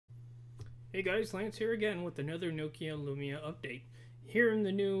Hey guys, Lance here again with another Nokia Lumia update. Here in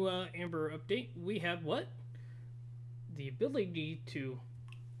the new Amber update, we have what? The ability to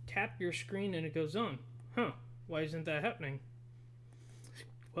tap your screen and it goes on. Huh, why isn't that happening?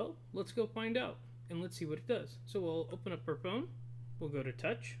 Well, let's go find out and let's see what it does. So we'll open up our phone, we'll go to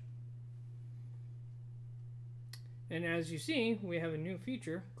touch. And as you see, we have a new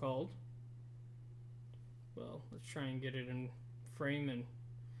feature called, well, let's try and get it in frame and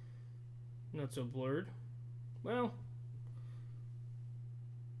not so blurred. Well,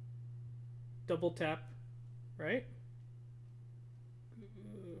 double tap, right?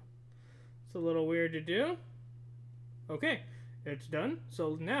 It's a little weird to do. Okay, it's done.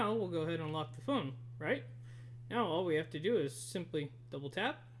 So now we'll go ahead and lock the phone, right? Now all we have to do is simply double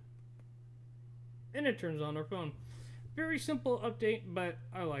tap and it turns on our phone. Very simple update, but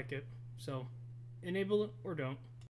I like it. So enable it or don't.